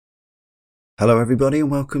Hello everybody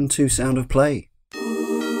and welcome to Sound of Play.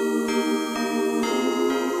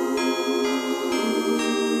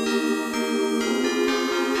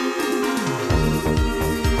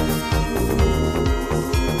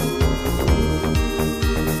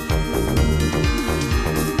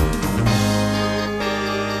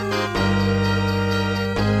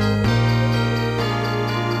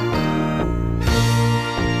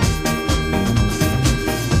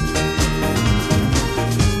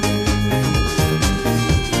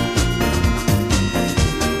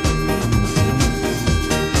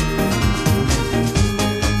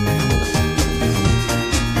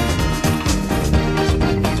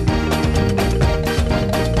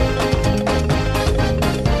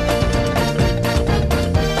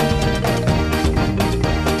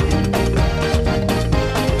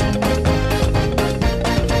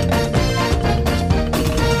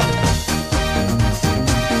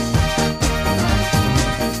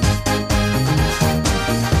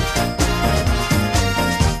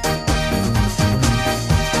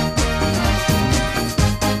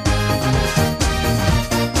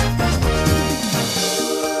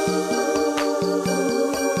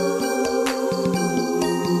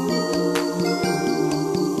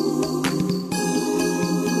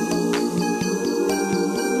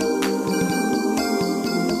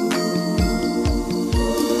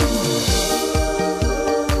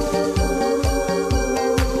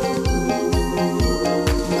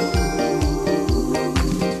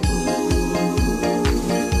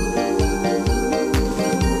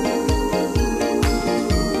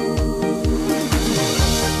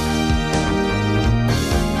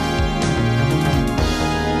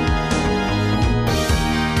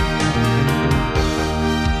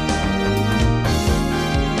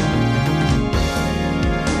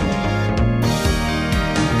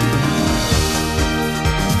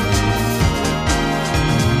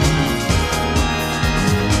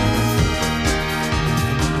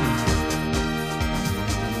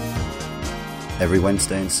 Every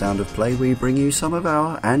Wednesday in Sound of Play we bring you some of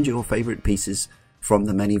our and your favourite pieces from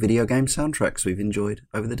the many video game soundtracks we've enjoyed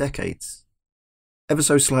over the decades. Ever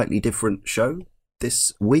so slightly different show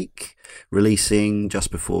this week, releasing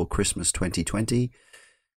just before Christmas 2020.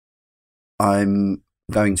 I'm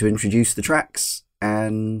going to introduce the tracks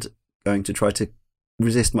and going to try to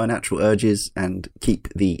resist my natural urges and keep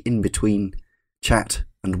the in-between chat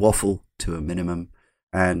and waffle to a minimum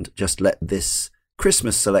and just let this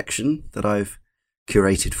Christmas selection that I've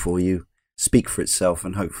curated for you speak for itself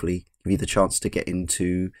and hopefully give you the chance to get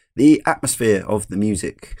into the atmosphere of the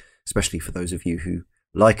music, especially for those of you who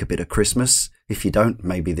like a bit of Christmas. If you don't,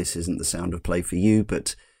 maybe this isn't the Sound of Play for you,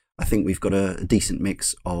 but I think we've got a decent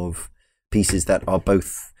mix of pieces that are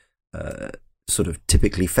both sort of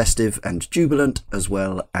typically festive and jubilant, as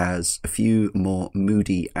well as a few more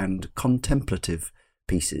moody and contemplative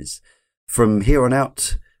pieces. From here on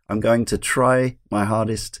out, I'm going to try my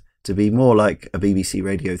hardest to be more like a BBC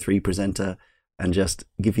Radio 3 presenter and just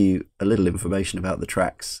give you a little information about the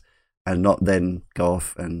tracks and not then go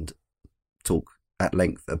off and talk at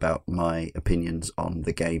length about my opinions on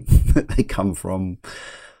the game that they come from.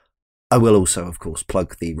 I will also, of course,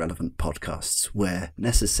 plug the relevant podcasts where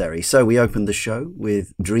necessary. So we opened the show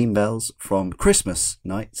with Dream Bells from Christmas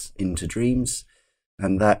Nights into Dreams,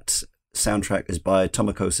 and that soundtrack is by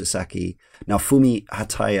Tomoko Sasaki, Naofumi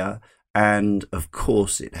Hataya, and of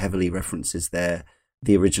course it heavily references there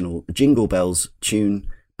the original Jingle Bells tune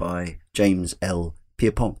by James L.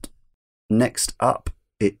 Pierpont. Next up,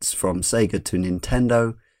 it's from Sega to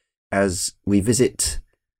Nintendo as we visit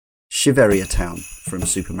Shiveria Town from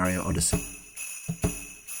Super Mario Odyssey.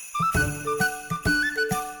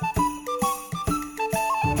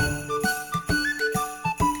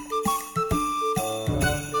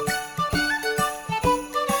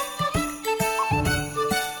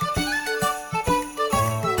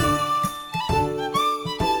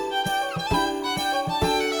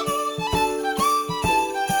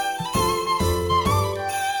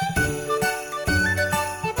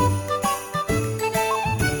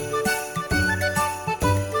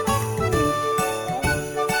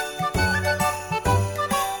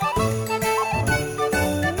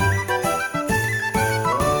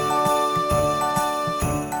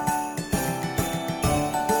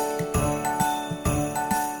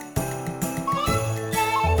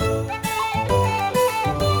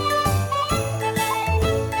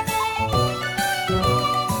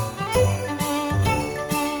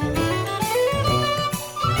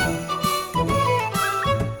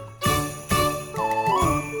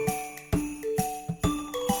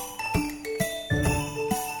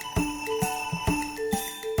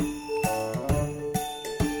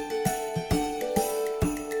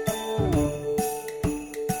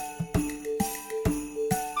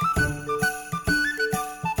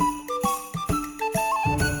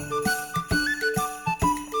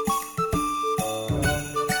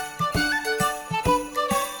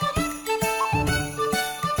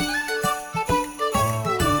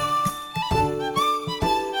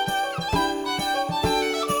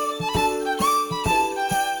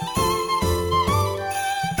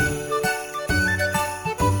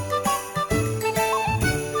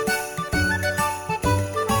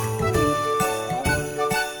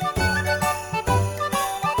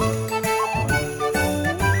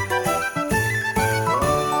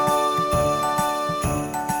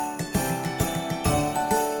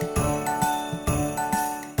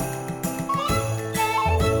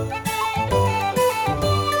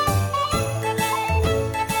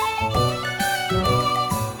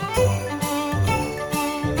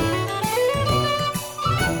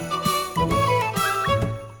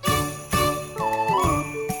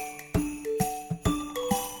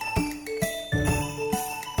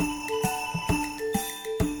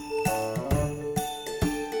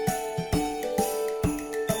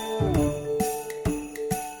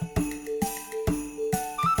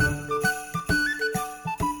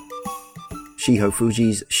 Shiho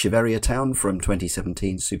Fuji's Shiveria Town from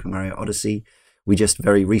 2017 Super Mario Odyssey. We just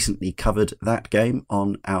very recently covered that game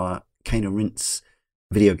on our Kano Rinse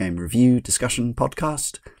video game review discussion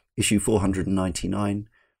podcast, issue 499.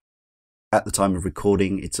 At the time of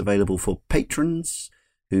recording, it's available for patrons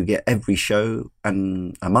who get every show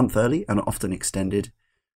and a month early and often extended,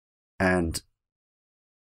 and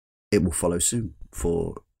it will follow soon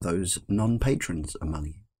for those non-patrons among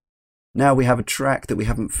you. Now we have a track that we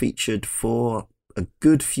haven't featured for a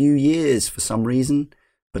good few years for some reason,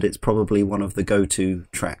 but it's probably one of the go-to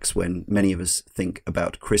tracks when many of us think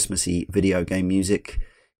about Christmassy video game music.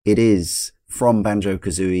 It is from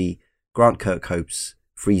Banjo-Kazooie, Grant Kirkhope's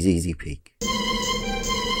Freeze Easy Peak.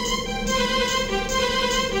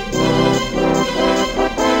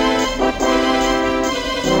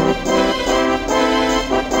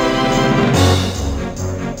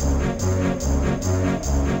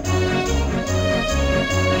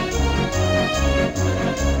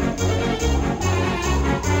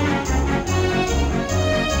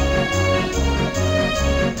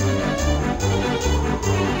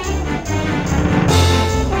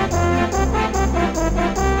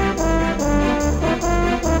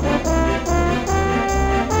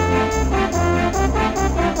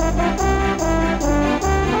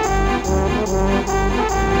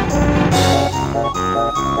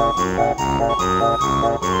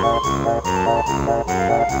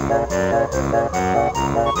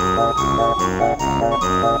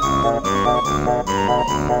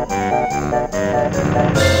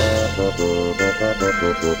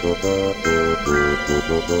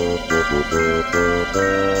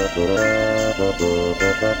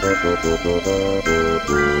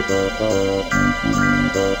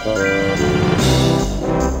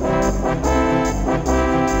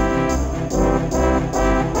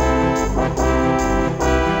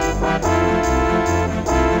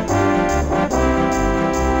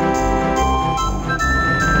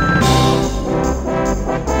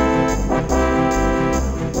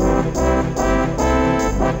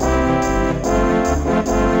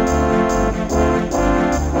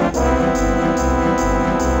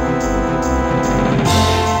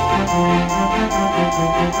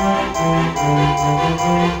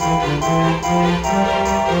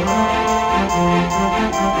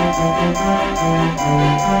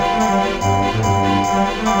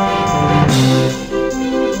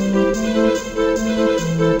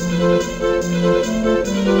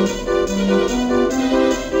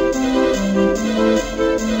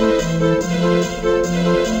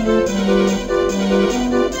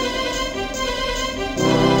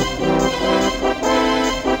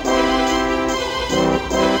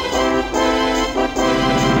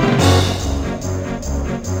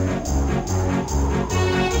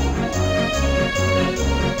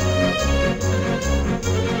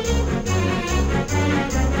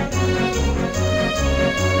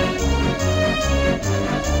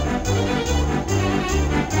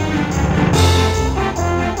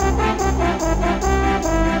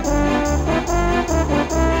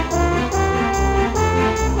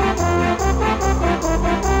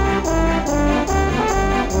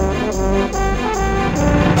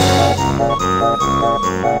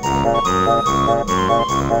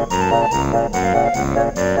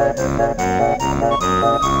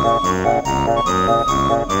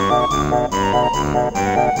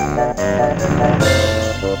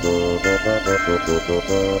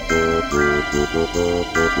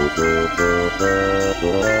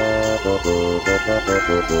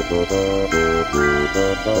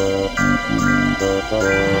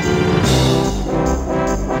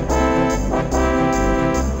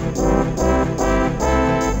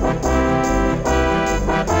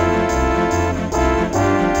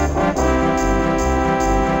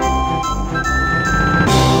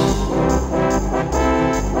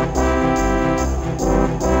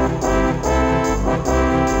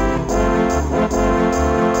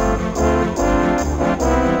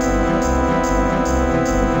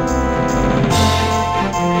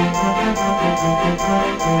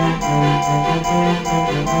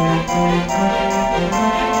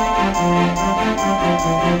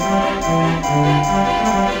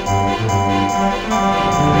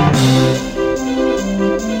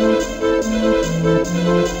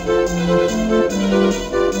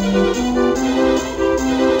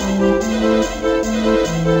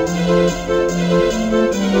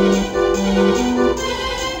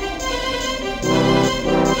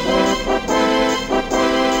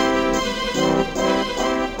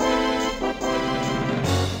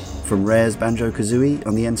 From Rare's Banjo-Kazooie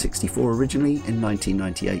on the N64 originally in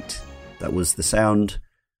 1998. That was the sound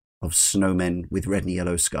of snowmen with red and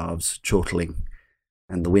yellow scarves chortling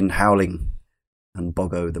and the wind howling and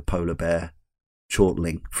Boggo the polar bear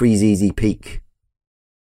chortling. Freeze Easy Peak.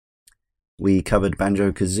 We covered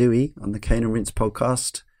Banjo-Kazooie on the Cane and Rinse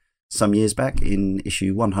podcast some years back in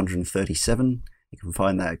issue 137. You can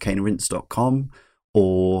find that at caneandrinse.com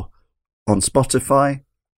or on Spotify,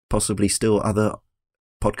 possibly still other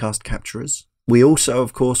podcast capturers. We also,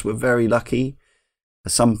 of course, were very lucky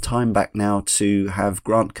some time back now to have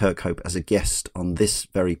Grant Kirkhope as a guest on this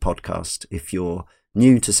very podcast. If you're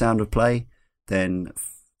new to Sound of Play, then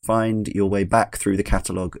find your way back through the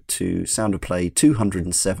catalogue to Sound of Play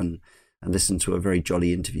 207 and listen to a very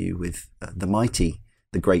jolly interview with the mighty,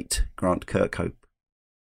 the great Grant Kirkhope.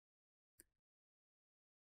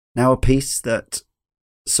 Now a piece that,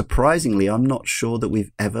 surprisingly, I'm not sure that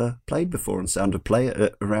we've ever played before on Sound of Play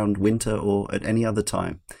around winter or at any other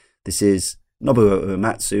time. This is Nobuo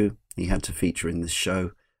Uematsu. He had to feature in this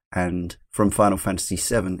show, and from Final Fantasy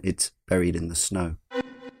VII, it's Buried in the Snow.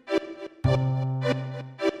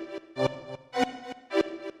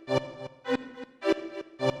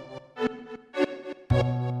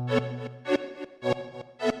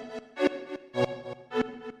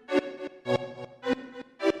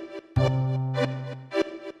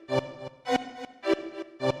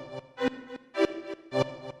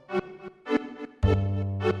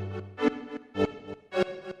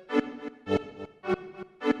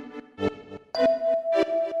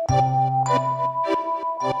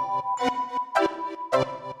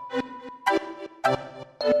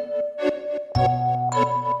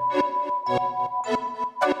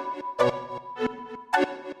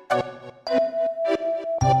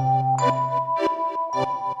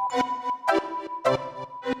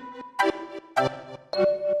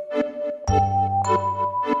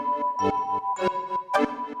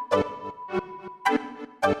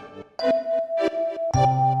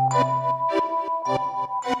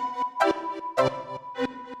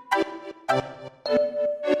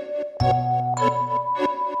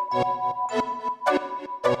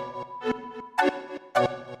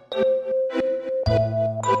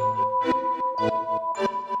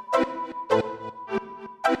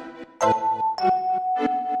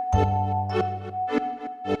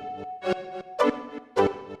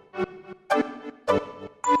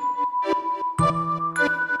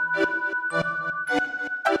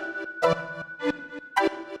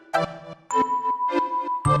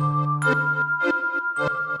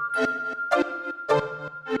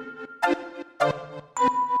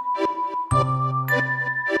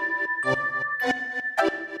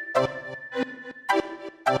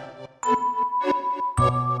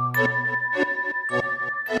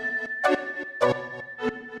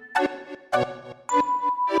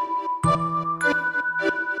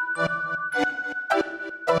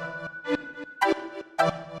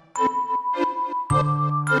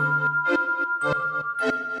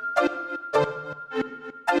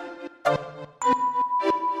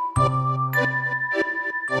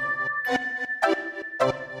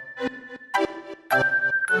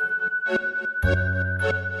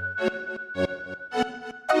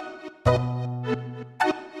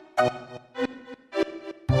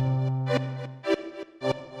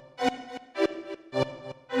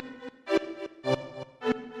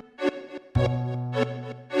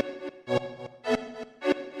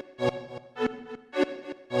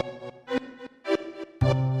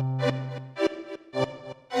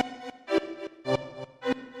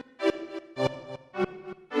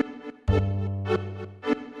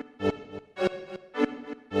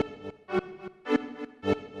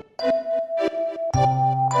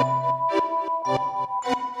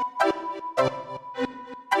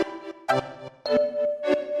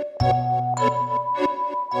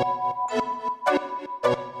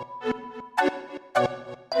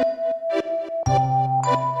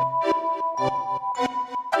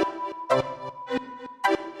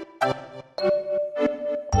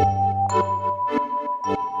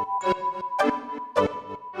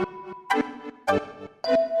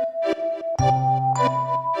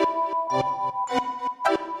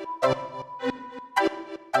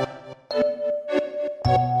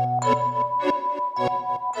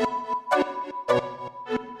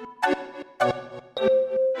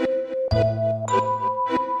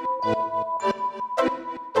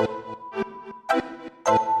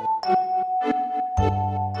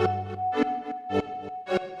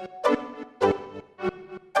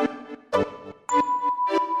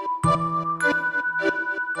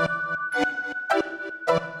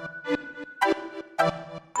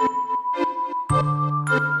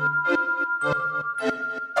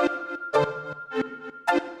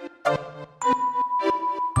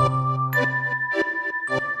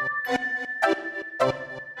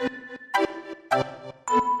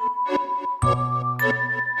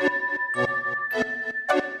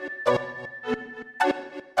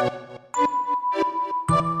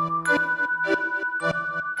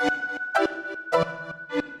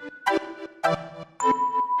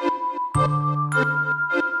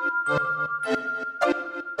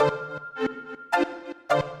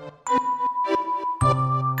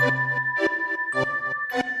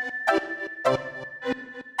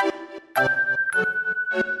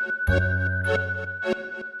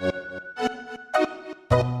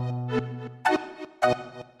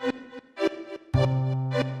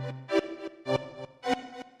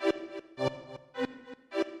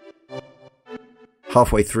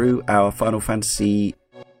 Halfway through our Final Fantasy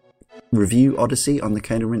review odyssey on the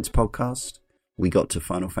Cane and Rinse podcast, we got to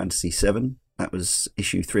Final Fantasy VII. That was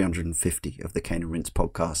issue 350 of the Cane and Rinse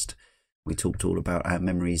podcast. We talked all about our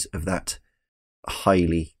memories of that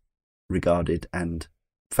highly regarded and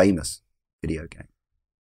famous video game.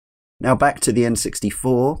 Now back to the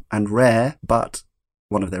N64 and Rare, but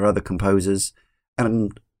one of their other composers,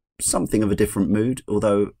 and something of a different mood,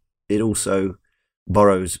 although it also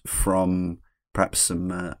borrows from perhaps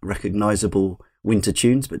some recognisable winter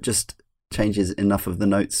tunes, but just changes enough of the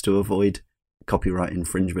notes to avoid copyright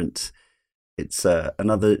infringement. It's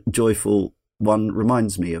another joyful one,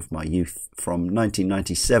 reminds me of my youth, from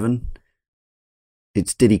 1997.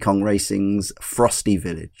 It's Diddy Kong Racing's Frosty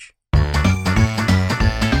Village.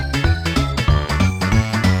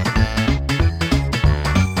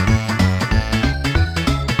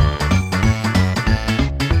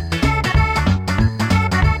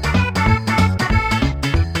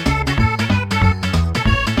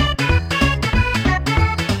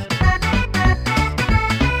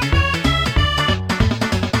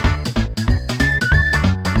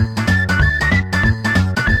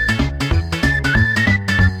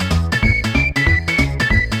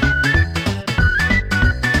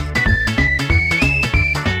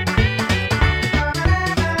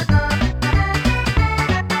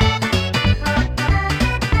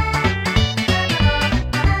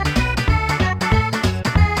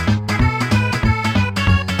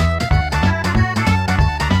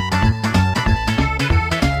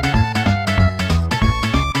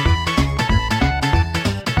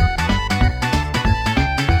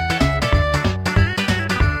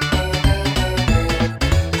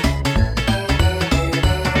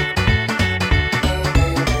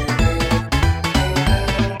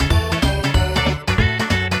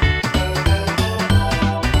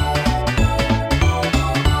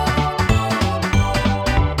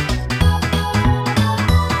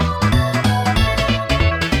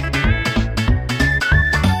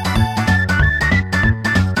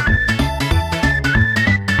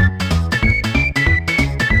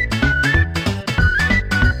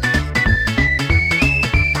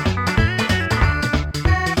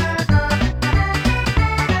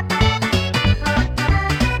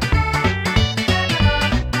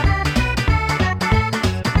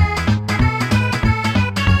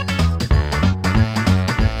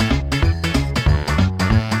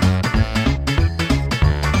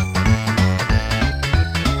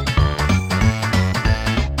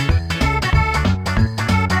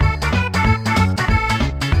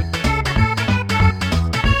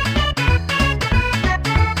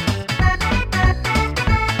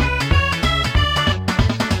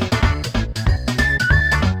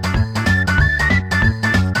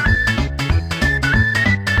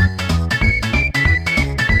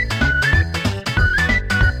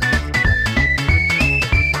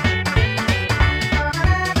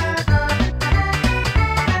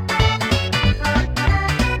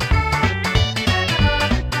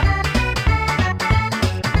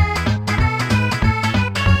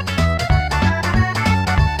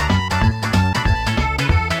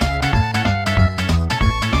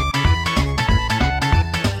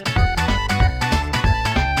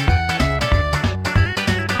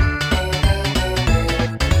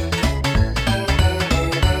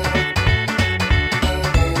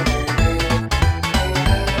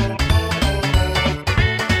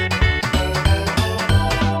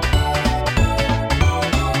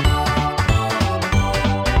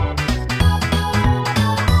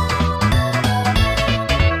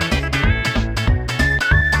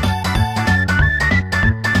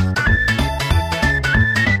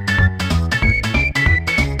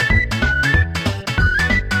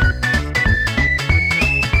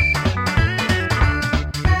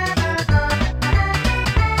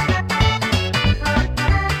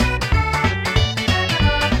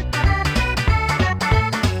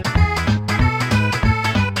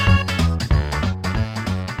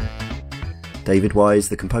 David Wise,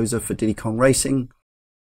 the composer for Diddy Kong Racing.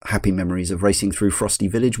 Happy memories of racing through Frosty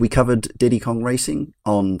Village. We covered Diddy Kong Racing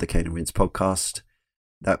on the Cane and Rinse podcast.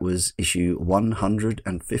 That was issue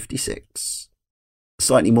 156.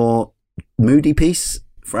 Slightly more moody piece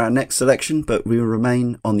for our next selection, but we will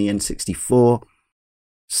remain on the N64.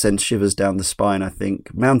 Sends shivers down the spine, I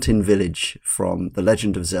think. Mountain Village from The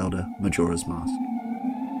Legend of Zelda Majora's Mask.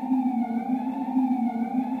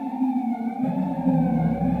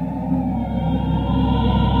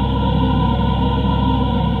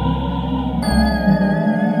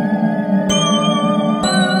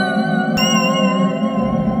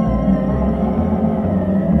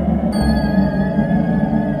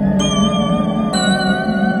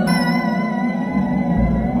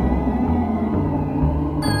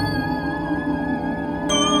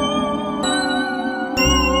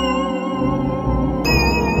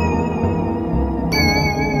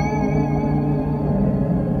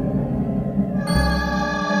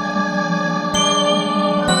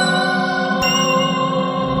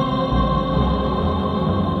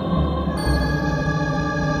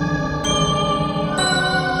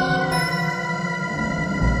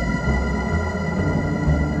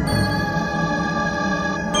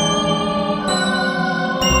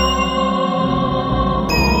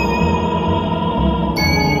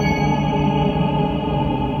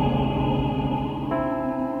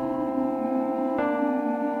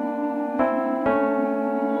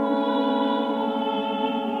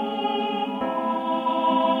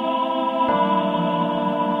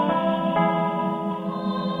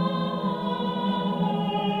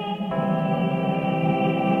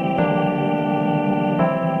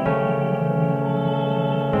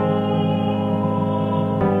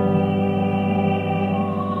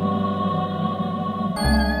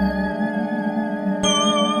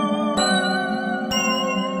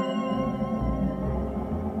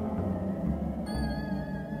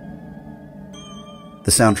 the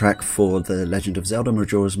soundtrack for The Legend of Zelda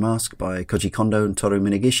Majora's Mask by Koji Kondo and Toru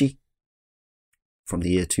Minagishi from the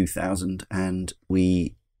year 2000, and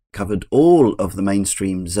we covered all of the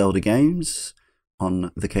mainstream Zelda games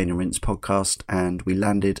on the Cane and Rinse podcast, and we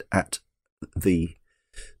landed at the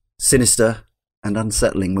sinister and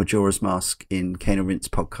unsettling Majora's Mask in Cane and Rinse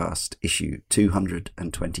podcast issue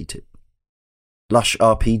 222. Lush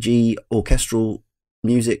RPG orchestral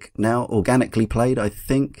music now organically played, I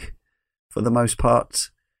think, for the most part,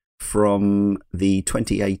 from the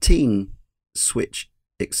 2018 Switch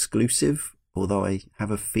exclusive, although I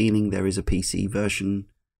have a feeling there is a PC version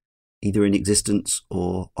either in existence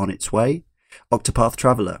or on its way, Octopath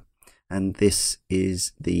Traveler, and this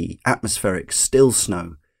is the atmospheric Still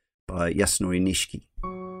Snow by Yasunori Nishiki.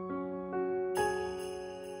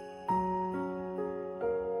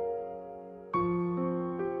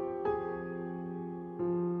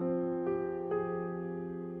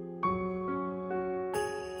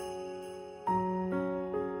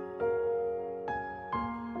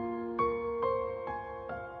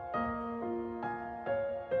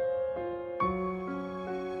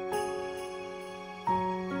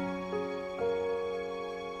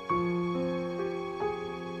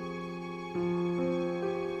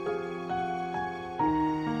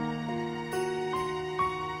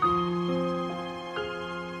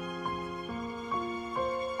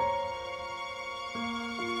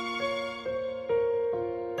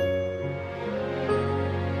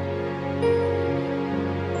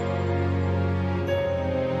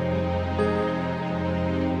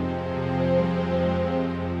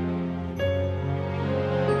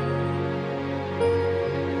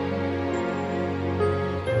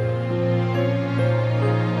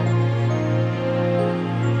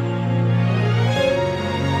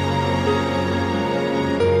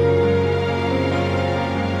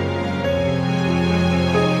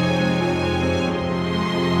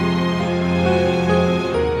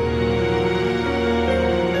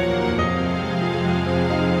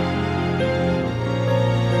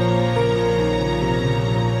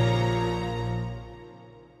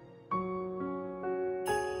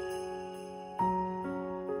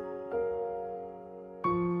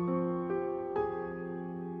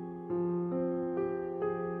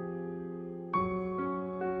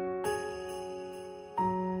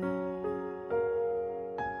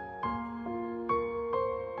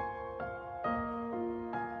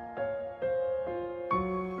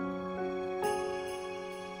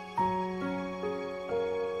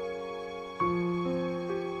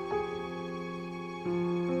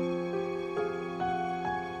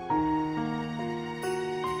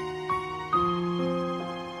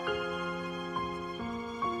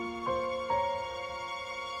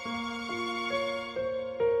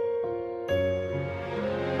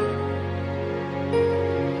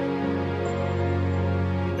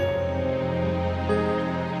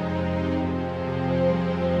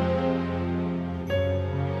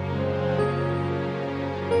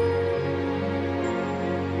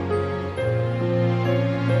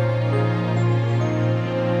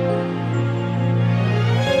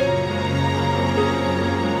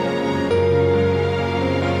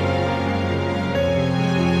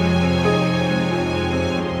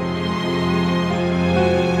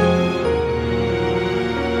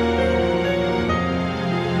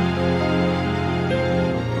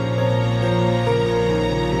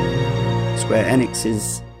 Square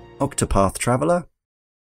Enix's Octopath Traveler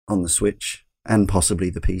on the Switch and possibly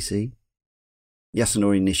the PC.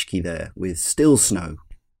 Yasunori Nishiki there with Still Snow.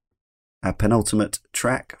 Our penultimate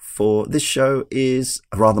track for this show is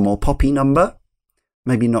a rather more poppy number.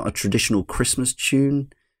 Maybe not a traditional Christmas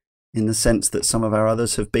tune in the sense that some of our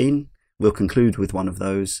others have been. We'll conclude with one of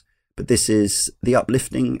those. But this is the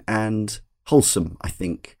uplifting and wholesome, I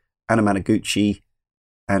think, Anamanaguchi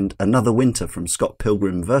and Another Winter from Scott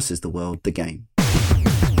Pilgrim vs. the World, the game.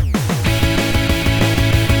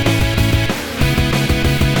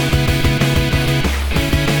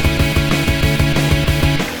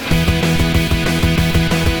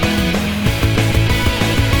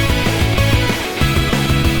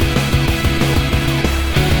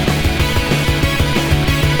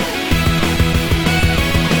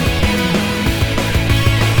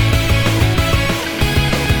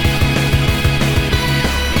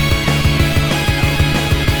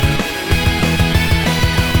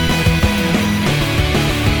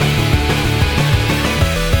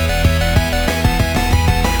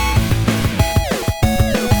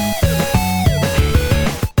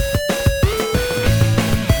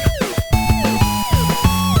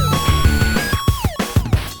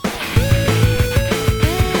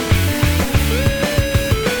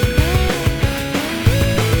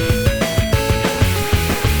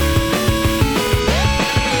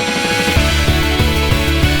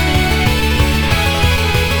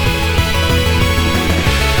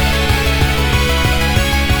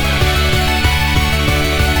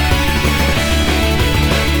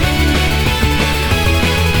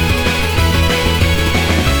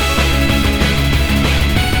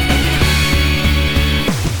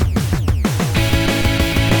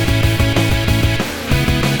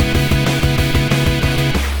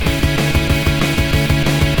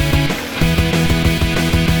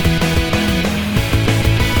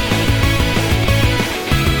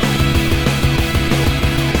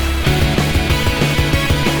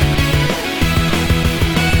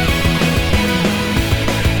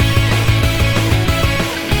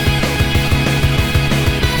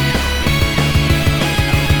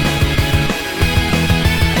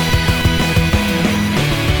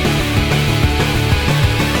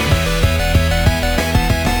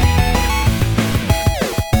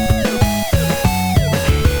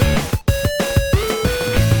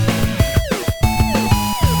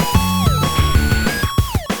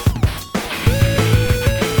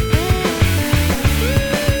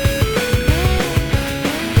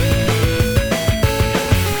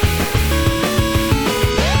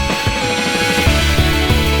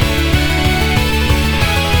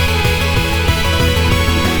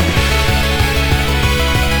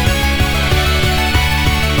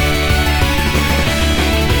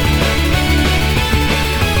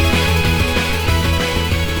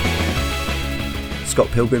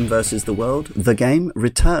 Scott Pilgrim vs. the World, the game,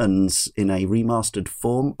 returns in a remastered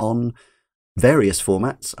form on various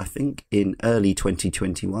formats, I think, in early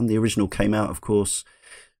 2021. The original came out, of course,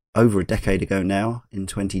 over a decade ago now, in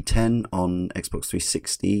 2010, on Xbox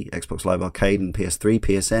 360, Xbox Live Arcade, and PS3,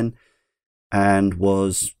 PSN, and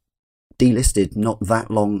was delisted not that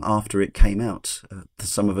long after it came out.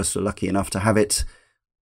 Some of us were lucky enough to have it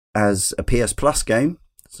as a PS Plus game,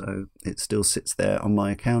 so it still sits there on my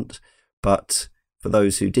account. But for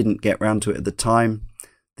those who didn't get round to it at the time,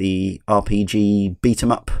 the RPG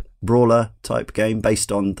beat-em-up brawler type game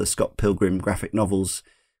based on the Scott Pilgrim graphic novels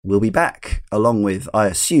will be back, along with, I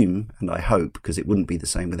assume, and I hope, because it wouldn't be the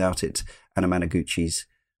same without it, Anna Managuchi's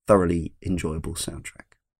thoroughly enjoyable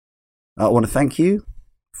soundtrack. I want to thank you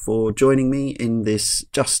for joining me in this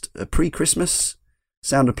just a pre-Christmas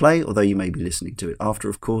Sound of Play, although you may be listening to it after,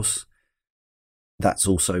 of course. That's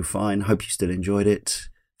also fine. Hope you still enjoyed it.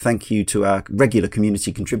 Thank you to our regular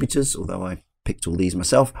community contributors, although I picked all these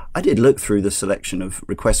myself. I did look through the selection of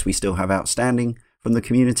requests we still have outstanding from the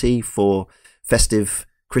community for festive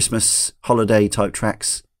Christmas holiday type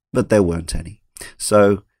tracks, but there weren't any.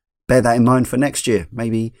 So bear that in mind for next year.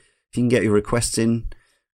 Maybe if you can get your requests in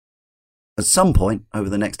at some point over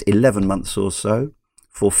the next 11 months or so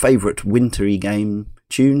for favourite wintry game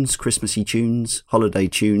tunes, Christmassy tunes, holiday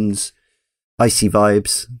tunes, icy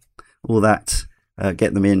vibes, all that.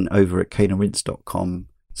 Get them in over at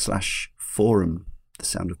caneandrinse.com/forum, the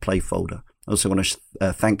Sound of Play folder. I also want to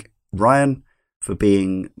thank Ryan for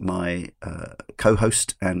being my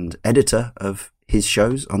co-host and editor of his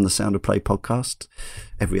shows on the Sound of Play podcast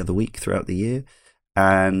every other week throughout the year,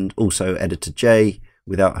 and also editor Jay,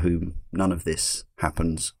 without whom none of this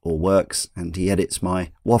happens or works, and he edits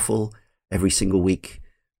my waffle every single week,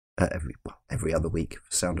 every other week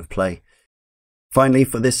for Sound of Play. Finally,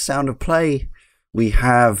 for this Sound of Play, we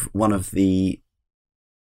have one of the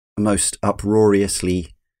most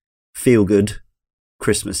uproariously feel-good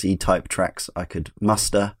Christmassy type tracks I could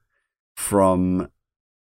muster from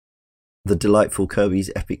the delightful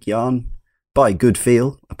Kirby's Epic Yarn by Good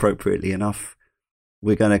Feel, appropriately enough.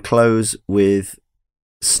 We're going to close with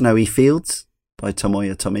Snowy Fields by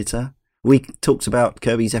Tomoya Tomita. We talked about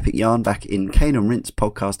Kirby's Epic Yarn back in Cane and Rinse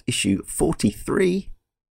podcast issue 43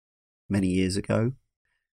 many years ago.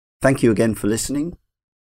 Thank you again for listening.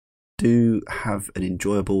 Do have an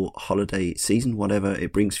enjoyable holiday season, whatever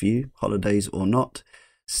it brings for you, holidays or not.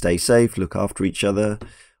 Stay safe, look after each other,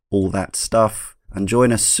 all that stuff. And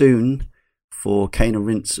join us soon for Cane and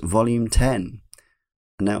Rinse Volume 10,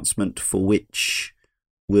 announcement for which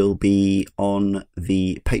will be on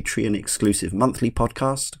the Patreon exclusive monthly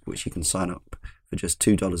podcast, which you can sign up for just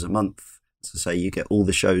 $2 a month. As I say, you get all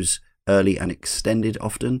the shows early and extended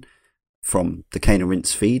often from the Cane and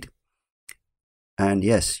Rinse feed. And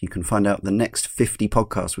yes, you can find out the next 50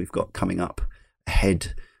 podcasts we've got coming up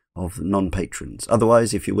ahead of non-patrons.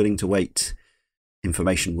 Otherwise, if you're willing to wait,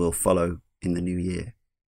 information will follow in the new year.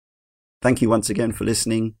 Thank you once again for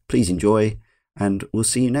listening. Please enjoy, and we'll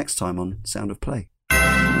see you next time on Sound of Play.